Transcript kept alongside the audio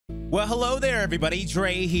Well, hello there, everybody.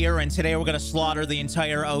 Drae here, and today we're going to slaughter the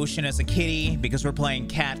entire ocean as a kitty because we're playing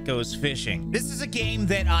Cat Goes Fishing. This is a game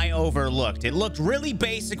that I overlooked. It looked really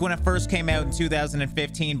basic when it first came out in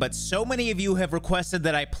 2015, but so many of you have requested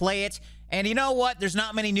that I play it. And you know what? There's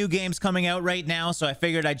not many new games coming out right now, so I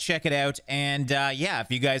figured I'd check it out. And yeah, if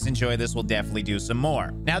you guys enjoy this, we'll definitely do some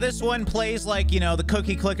more. Now, this one plays like, you know, the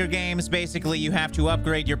cookie clicker games. Basically, you have to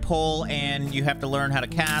upgrade your pole and you have to learn how to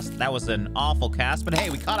cast. That was an awful cast, but hey,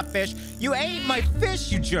 we caught a fish. You ate my fish,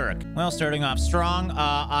 you jerk. Well, starting off strong,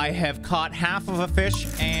 I have caught half of a fish,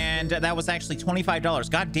 and that was actually $25.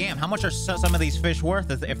 God damn, how much are some of these fish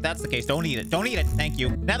worth? If that's the case, don't eat it. Don't eat it. Thank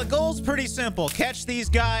you. Now, the goal's pretty simple. Catch these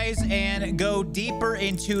guys and go deeper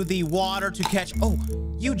into the water to catch. Oh,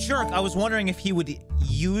 you jerk. I was wondering if he would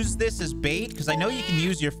use this as bait, because I know you can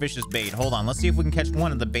use your fish as bait. Hold on. Let's see if we can catch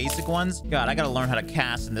one of the basic ones. God, I got to learn how to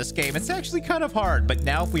cast in this game. It's actually kind of hard, but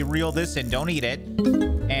now if we reel this in, don't eat it.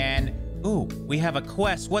 And, ooh, we have a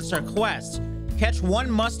quest. What's our quest? Catch one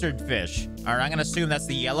mustard fish. All right, I'm going to assume that's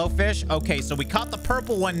the yellow fish. Okay, so we caught the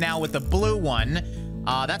purple one now with the blue one.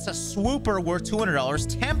 That's a swooper worth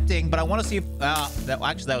 $200. Tempting, but I want to see if...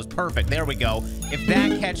 actually, that was perfect. There we go. If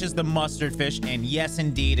that catches the mustard fish, and yes,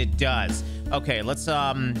 indeed, it does. Okay, let's,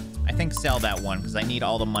 I think sell that one, because I need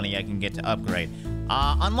all the money I can get to upgrade.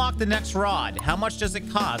 Unlock the next rod. How much does it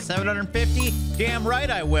cost? $750? Damn right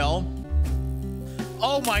I will.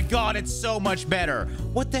 Oh my god, it's so much better.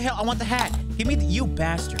 What the hell? I want the hat. Give me the... You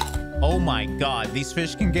bastard. Oh my god, these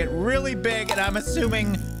fish can get really big, and I'm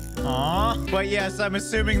assuming... Aw, but yes, I'm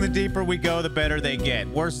assuming the deeper we go, the better they get.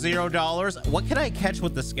 Worth $0. What can I catch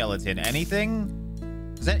with the skeleton?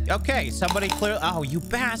 Anything? Is that okay? Somebody clear. Oh, you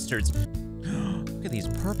bastards! Look at these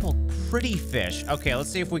purple, pretty fish. Okay,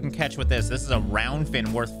 let's see if we can catch with this. This is a round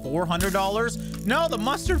fin worth $400. No, the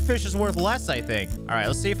mustard fish is worth less, I think. All right,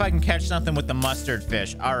 let's see if I can catch something with the mustard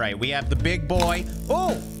fish. All right, we have the big boy.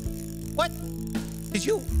 Oh, what? Did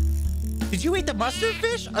you eat the mustard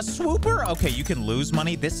fish? A swooper? Okay, you can lose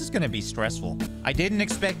money. This is going to be stressful. I didn't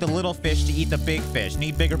expect the little fish to eat the big fish.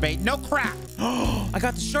 Need bigger bait. No crap. I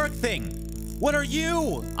got the shark thing. What are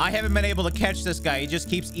you? I haven't been able to catch this guy. He just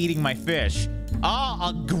keeps eating my fish.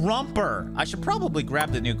 Ah, a grumper. I should probably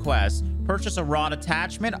grab the new quest. Purchase a rod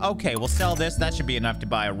attachment. Okay, we'll sell this. That should be enough to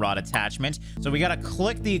buy a rod attachment. So we got to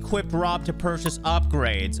click the equipped rod to purchase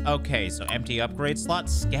upgrades. Okay, so empty upgrade slot.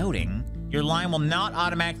 Scouting. Your line will not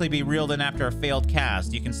automatically be reeled in after a failed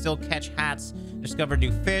cast. You can still catch hats, discover new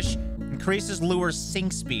fish, increases lure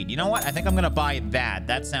sink speed. You know what? I think I'm going to buy that.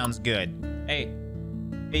 That sounds good. Hey,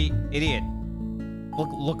 idiot.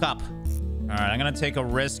 Look up. All right, I'm going to take a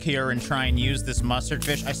risk here and try and use this mustard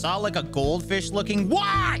fish. I saw like a goldfish looking.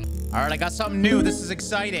 Why? All right, I got something new. This is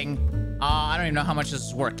exciting. I don't even know how much this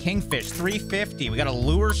is worth. Kingfish, $350. We got a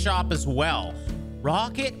lure shop as well.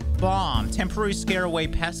 Rocket bomb. Temporary scare away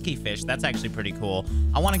pesky fish. That's actually pretty cool.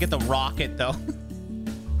 I want to get the rocket, though.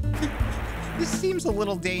 This seems a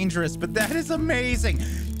little dangerous, but that is amazing.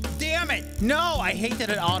 Damn it. No, I hate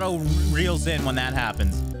that it auto reels in when that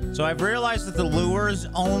happens. So I've realized that the lures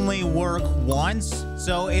only work once.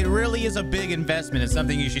 So it really is a big investment. It's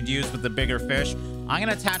something you should use with the bigger fish. I'm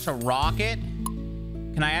going to attach a rocket.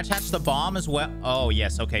 Can I attach the bomb as well? Oh,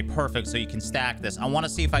 yes. Okay, perfect. So you can stack this. I want to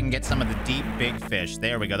see if I can get some of the deep big fish.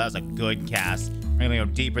 There we go. That was a good cast. We're going to go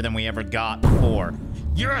deeper than we ever got before.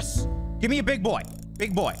 Yes! Give me a big boy.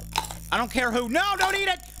 Big boy. I don't care who. No, don't eat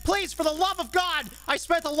it! Please, for the love of God! I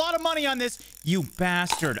spent a lot of money on this. You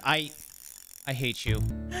bastard. I hate you.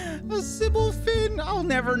 A Sybil fin. I'll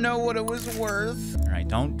never know what it was worth. All right,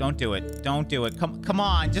 don't do it. Don't do it. Come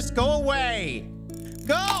on. Just go away.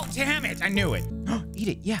 Go! Damn it! I knew it. Eat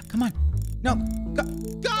it. Yeah, come on. No.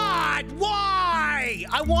 God! Why?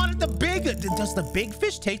 I wanted the big... Does the big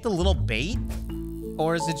fish take the little bait?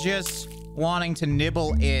 Or is it just wanting to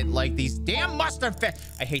nibble it like these damn mustard fish?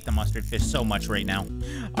 I hate the mustard fish so much right now.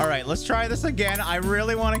 All right, let's try this again. I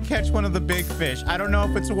really want to catch one of the big fish. I don't know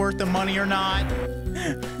if it's worth the money or not.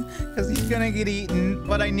 Because he's going to get eaten.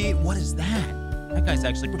 But I need... What is that? That guy's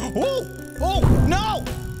actually... Oh! Oh! No!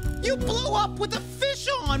 You blew up with a fish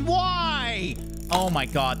on! Why? Oh my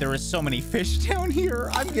god, there are so many fish down here.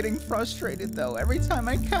 I'm getting frustrated, though. Every time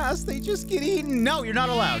I cast, they just get eaten. No, you're not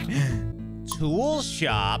allowed. Tool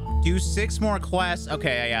shop. Do 6 more quests.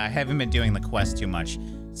 Okay, yeah, I haven't been doing the quest too much.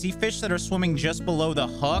 See fish that are swimming just below the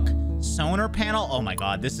hook. Sonar panel. Oh my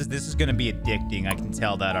god, this is going to be addicting. I can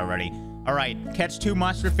tell that already. All right, catch 2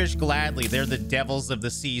 mustard fish gladly. They're the devils of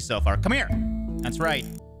the sea so far. Come here. That's right.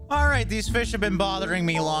 All right, these fish have been bothering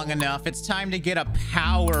me long enough. It's time to get a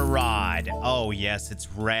power rod. Oh, yes, it's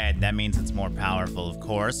red. That means it's more powerful, of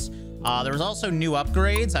course. There was also new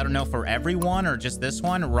upgrades. I don't know for everyone or just this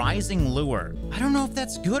one. Rising lure. I don't know if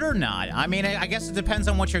that's good or not. I mean, I guess it depends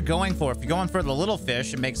on what you're going for. If you're going for the little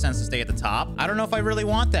fish, it makes sense to stay at the top. I don't know if I really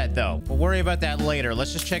want that though. We'll worry about that later.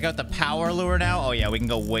 Let's just check out the power lure now. Oh yeah, we can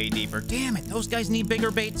go way deeper. Damn it, those guys need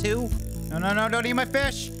bigger bait too. No, no, no, don't eat my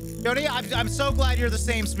fish. Don't eat. I'm so glad you're the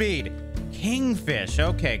same speed. Kingfish.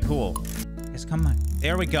 Okay, cool. Yes, come on.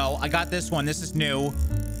 There we go. I got this one. This is new.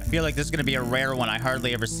 I feel like this is going to be a rare one. I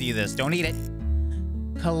hardly ever see this. Don't eat it.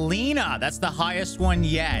 Kalina. That's the highest one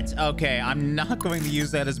yet. Okay, I'm not going to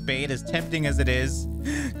use that as bait, as tempting as it is,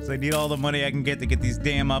 because I need all the money I can get to get these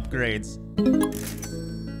damn upgrades.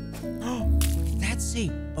 That's a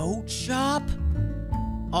boat shop?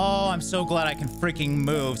 Oh, I'm so glad I can freaking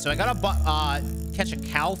move. So I gotta catch a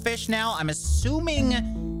cowfish now. I'm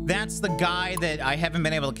assuming that's the guy that I haven't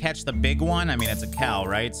been able to catch the big one. I mean, it's a cow,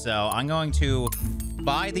 right? So I'm going to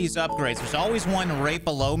buy these upgrades. There's always one right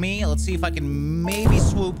below me. Let's see if I can maybe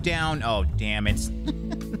swoop down. Oh, damn it.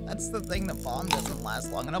 That's the thing. The bomb doesn't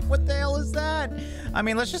last long enough. What the hell is that? I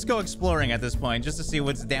mean, let's just go exploring at this point just to see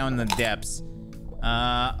what's down in the depths.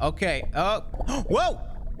 Okay. Oh, whoa,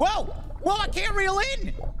 whoa. Whoa, I can't reel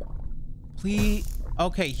in. Please.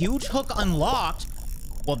 Okay, huge hook unlocked.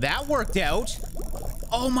 Well, that worked out.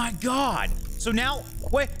 Oh my God. So now,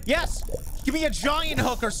 wait, yes. Give me a giant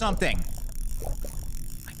hook or something.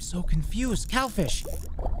 I'm so confused. Cowfish.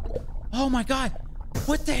 Oh my God.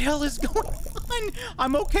 What the hell is going on?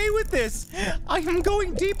 I'm okay with this. I am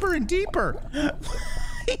going deeper and deeper.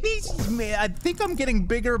 I think I'm getting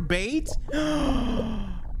bigger bait.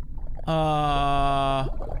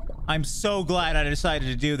 I'm so glad I decided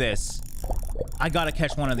to do this. I gotta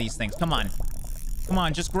catch one of these things. Come on. Come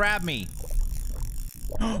on, just grab me.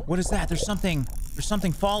 What is that? There's something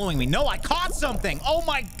following me. No, I caught something. Oh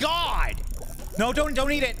my God. No,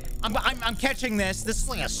 don't eat it. I'm catching this. This is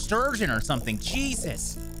like a sturgeon or something.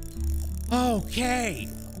 Jesus. Okay.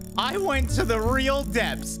 I went to the real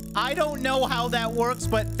depths. I don't know how that works,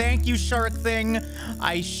 but thank you, shark thing.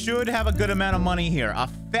 I should have a good amount of money here. A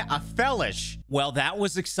fellish. Well, that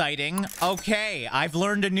was exciting. Okay, I've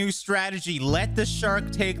learned a new strategy. Let the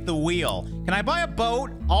shark take the wheel. Can I buy a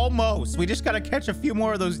boat? Almost. We just got to catch a few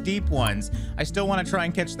more of those deep ones. I still want to try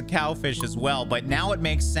and catch the cowfish as well, but now it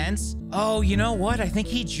makes sense. Oh, you know what? I think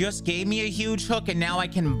he just gave me a huge hook and now I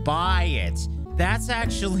can buy it. That's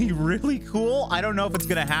actually really cool. I don't know if it's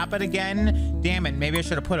gonna happen again. Damn it, maybe I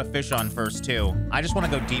should have put a fish on first too. I just want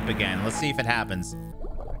to go deep again. Let's see if it happens.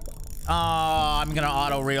 Oh, I'm gonna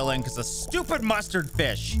auto reel in because a stupid mustard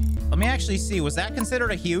fish. Let me actually see. Was that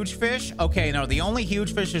considered a huge fish? Okay, no, the only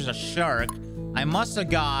huge fish is a shark. I must have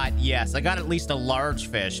got, yes, I got at least a large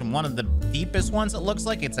fish, and one of the deepest ones, it looks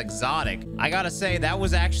like. It's exotic. I gotta say, that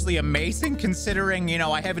was actually amazing considering, you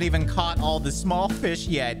know, I haven't even caught all the small fish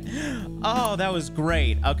yet. Oh, that was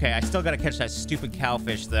great. Okay, I still gotta catch that stupid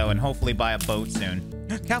cowfish, though, and hopefully buy a boat soon.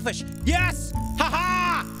 Cowfish! Yes!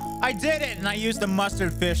 Ha-ha! I did it, and I used the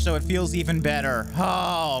mustard fish, so it feels even better.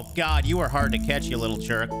 Oh, God, you were hard to catch, you little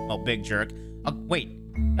jerk. Oh, big jerk. Oh, wait,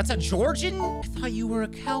 that's a Georgian? I thought you were a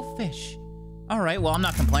cowfish. All right, well, I'm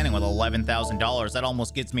not complaining with $11,000. That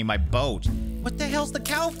almost gets me my boat. What the hell's the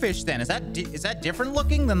cowfish then? Is that different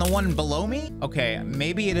looking than the one below me? Okay,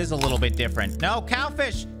 maybe it is a little bit different. No,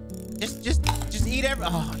 cowfish. Just eat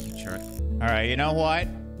oh, you jerk. All right, you know what?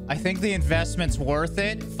 I think the investment's worth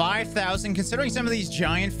it. 5,000, considering some of these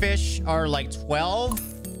giant fish are like 12.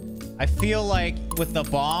 I feel like with the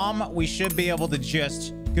bomb, we should be able to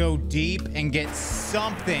just go deep and get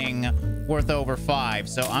something worth over 5.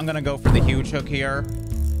 So I'm gonna go for the huge hook here.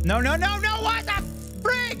 No, no, no, no! What the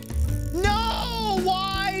frig? No!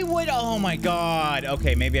 Why would... Oh my God.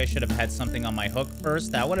 Okay, maybe I should have had something on my hook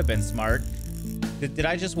first. That would have been smart. Did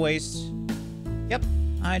I just waste... Yep,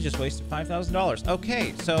 I just wasted $5,000.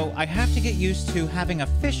 Okay, so I have to get used to having a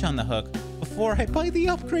fish on the hook before I buy the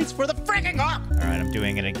upgrades for the frigging hook. All right, I'm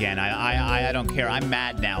doing it again. I don't care. I'm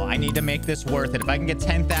mad now. I need to make this worth it. If I can get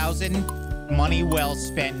 10,000, money well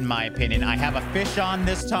spent, in my opinion. I have a fish on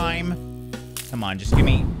this time. Come on, just give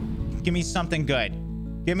me something good.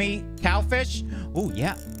 Give me cowfish. Oh,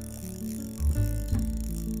 yeah.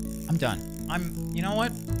 I'm done. You know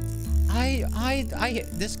what?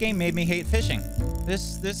 This game made me hate fishing.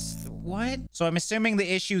 What? So I'm assuming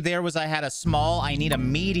the issue there was I had a small, I need a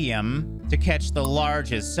medium to catch the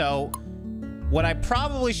largest. So what I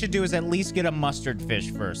probably should do is at least get a mustard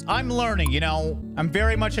fish first. I'm learning, you know. I'm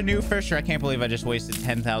very much a new fisher. I can't believe I just wasted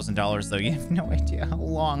 $10,000 though. You have no idea how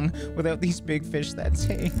long without these big fish that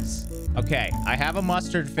takes. Okay, I have a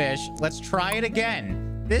mustard fish. Let's try it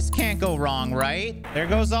again. This can't go wrong, right? There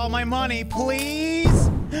goes all my money, please.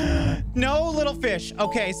 No, little fish.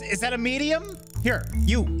 Okay, is that a medium? Here,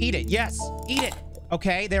 you, eat it. Yes, eat it.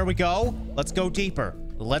 Okay, there we go. Let's go deeper.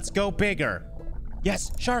 Let's go bigger.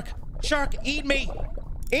 Yes, shark. Shark, eat me.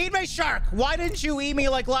 Eat me, shark. Why didn't you eat me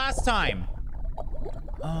like last time?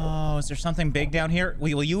 Oh, is there something big down here?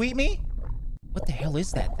 Will you eat me? What the hell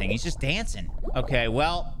is that thing? He's just dancing. Okay,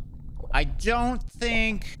 well, I don't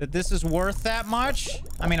think that this is worth that much.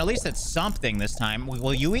 I mean, at least it's something this time.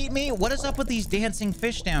 Will you eat me? What is up with these dancing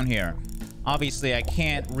fish down here? Obviously, I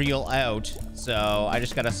can't reel out, so I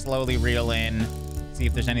just gotta slowly reel in, see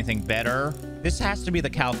if there's anything better. This has to be the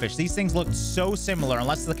cowfish. These things look so similar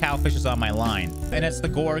unless the cowfish is on my line. And it's the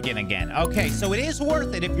Gorgon again. Okay, so it is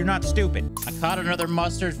worth it if you're not stupid. I caught another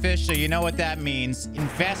mustard fish, so you know what that means.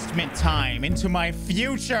 Investment time into my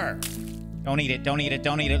future. Don't eat it. Don't eat it.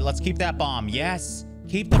 Don't eat it. Let's keep that bomb. Yes.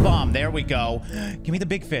 Keep the bomb. There we go. Give me the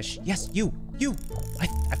big fish. Yes, you.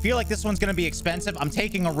 I feel like this one's going to be expensive. I'm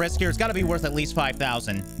taking a risk here. It's got to be worth at least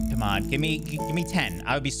 5,000. Come on. Give me 10.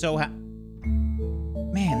 I would be so happy.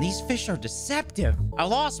 Man, these fish are deceptive. I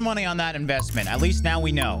lost money on that investment. At least now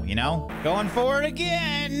we know, you know? Going for it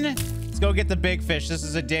again. Let's go get the big fish. This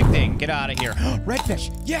is addicting. Get out of here.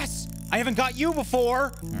 Redfish. Yes. I haven't got you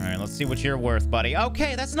before. All right, let's see what you're worth, buddy.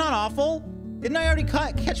 Okay, that's not awful. Didn't I already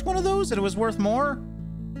catch one of those and it was worth more?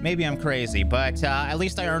 Maybe I'm crazy, but at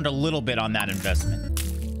least I earned a little bit on that investment.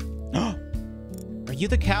 Are you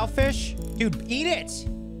the cowfish? Dude, eat it.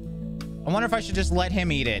 I wonder if I should just let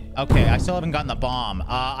him eat it. Okay, I still haven't gotten the bomb.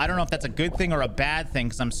 I don't know if that's a good thing or a bad thing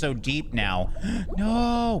because I'm so deep now.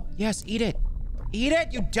 No. Yes, eat it. Eat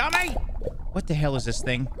it, you dummy. What the hell is this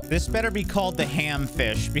thing? This better be called the ham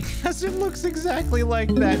fish because it looks exactly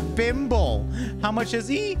like that bimble. How much is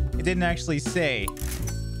he? It didn't actually say.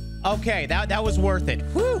 Okay, that was worth it.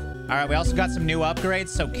 Whew. All right, we also got some new upgrades.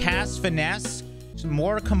 So cast finesse, some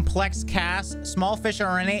more complex casts. Small fish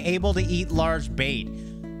are unable to eat large bait.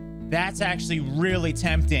 That's actually really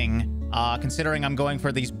tempting, considering I'm going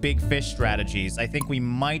for these big fish strategies. I think we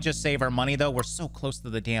might just save our money, though. We're so close to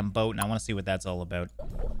the damn boat, and I want to see what that's all about.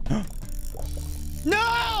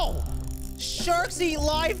 No! Sharks eat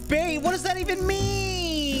live bait. What does that even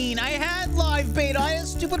mean? I had live bait. I had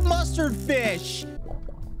stupid mustard fish.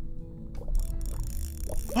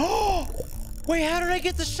 Oh! Wait, how did I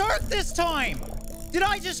get the shark this time? Did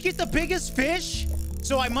I just get the biggest fish?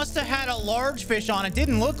 So I must have had a large fish on. It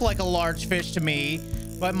didn't look like a large fish to me,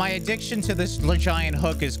 but my addiction to this giant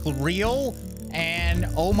hook is real. And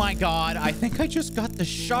oh my God, I think I just got the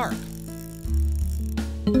shark.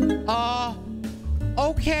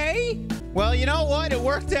 Okay. Well, you know what? It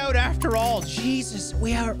worked out after all. Jesus,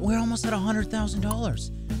 we're almost at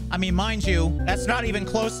 $100,000. I mean, mind you, that's not even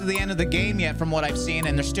close to the end of the game yet from what I've seen,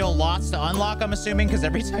 and there's still lots to unlock, I'm assuming, because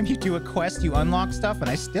every time you do a quest, you unlock stuff, and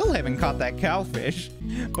I still haven't caught that cowfish.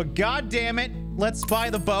 But god damn it, let's buy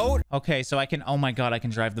the boat. Okay, so I can, oh my God, I can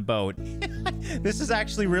drive the boat. This is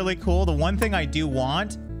actually really cool. The one thing I do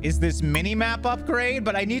want is this mini-map upgrade,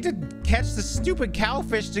 but I need to catch the stupid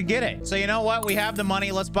cowfish to get it. So you know what? We have the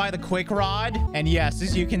money. Let's buy the quick rod. And yes,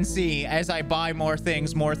 as you can see, as I buy more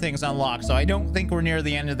things unlock. So I don't think we're near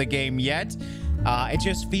the end of the game yet. It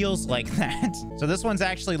just feels like that. So this one's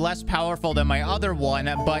actually less powerful than my other one,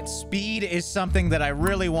 but speed is something that I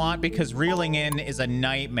really want because reeling in is a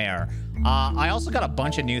nightmare. I also got a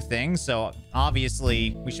bunch of new things, so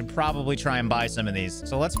obviously we should probably try and buy some of these.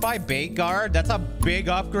 So let's buy bait guard. That's a big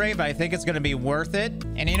upgrade, but I think it's going to be worth it.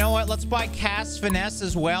 And you know what? Let's buy cast finesse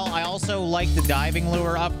as well. I also like the diving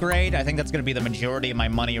lure upgrade. I think that's going to be the majority of my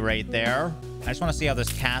money right there. I just want to see how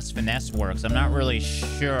this cast finesse works. I'm not really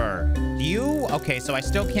sure. Do you? Okay, so I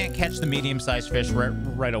still can't catch the medium-sized fish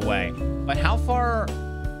right away. But how far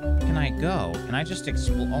can I go? Can I just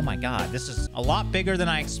explore? Oh my God, this is a lot bigger than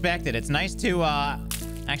I expected. It's nice to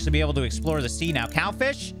actually be able to explore the sea now.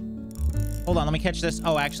 Cowfish? Hold on, let me catch this.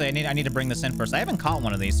 Oh, actually, I need to bring this in first. I haven't caught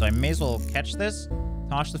one of these, so I may as well catch this.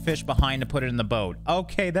 Toss the fish behind to put it in the boat.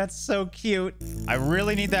 Okay, that's so cute. I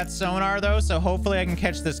really need that sonar, though, so hopefully I can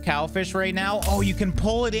catch this cowfish right now. Oh, you can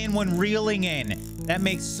pull it in when reeling in. That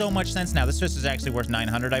makes so much sense now. This fish is actually worth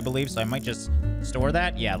 900, I believe, so I might just store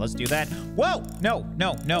that. Yeah, let's do that. Whoa! No.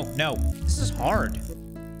 This is hard.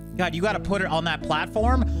 God, you got to put it on that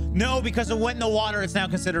platform? No, because it went in the water. It's now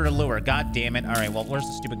considered a lure. God damn it. All right, well, where's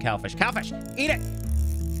the stupid cowfish? Cowfish, eat it.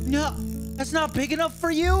 No, that's not big enough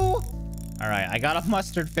for you. All right, I got a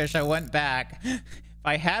mustard fish. I went back. If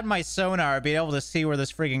I had my sonar, I'd be able to see where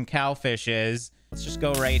this freaking cowfish is. Let's just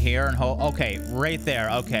go right here and hold. Okay, right there.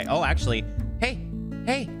 Okay. Oh, actually, hey.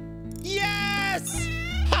 Yes!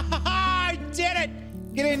 I did it!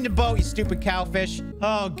 Get in the boat, you stupid cowfish.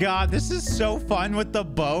 Oh, God. This is so fun with the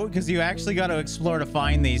boat because you actually got to explore to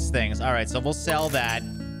find these things. All right, so we'll sell that.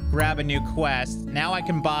 Grab a new quest. Now I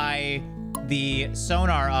can buy the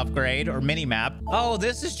sonar upgrade or mini map. Oh,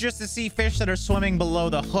 this is just to see fish that are swimming below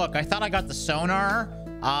the hook. I thought I got the sonar.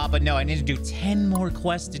 But no, I need to do 10 more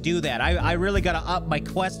quests to do that. I really got to up my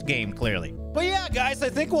quest game, clearly. But yeah, guys, I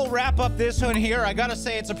think we'll wrap up this one here. I gotta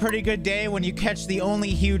say, it's a pretty good day when you catch the only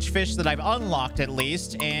huge fish that I've unlocked, at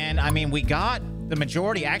least. And, I mean, we got the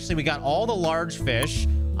majority. Actually, we got all the large fish.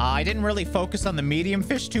 I didn't really focus on the medium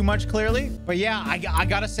fish too much, clearly. But yeah, I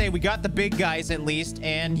gotta say, we got the big guys at least.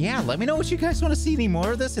 And yeah, let me know what you guys want to see any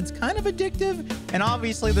more of this. It's kind of addictive. And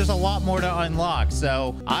obviously, there's a lot more to unlock.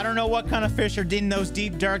 So I don't know what kind of fish are in those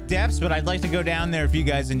deep, dark depths, but I'd like to go down there if you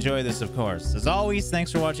guys enjoy this, of course. As always,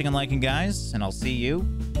 thanks for watching and liking, guys. And I'll see you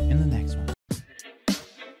in the next one.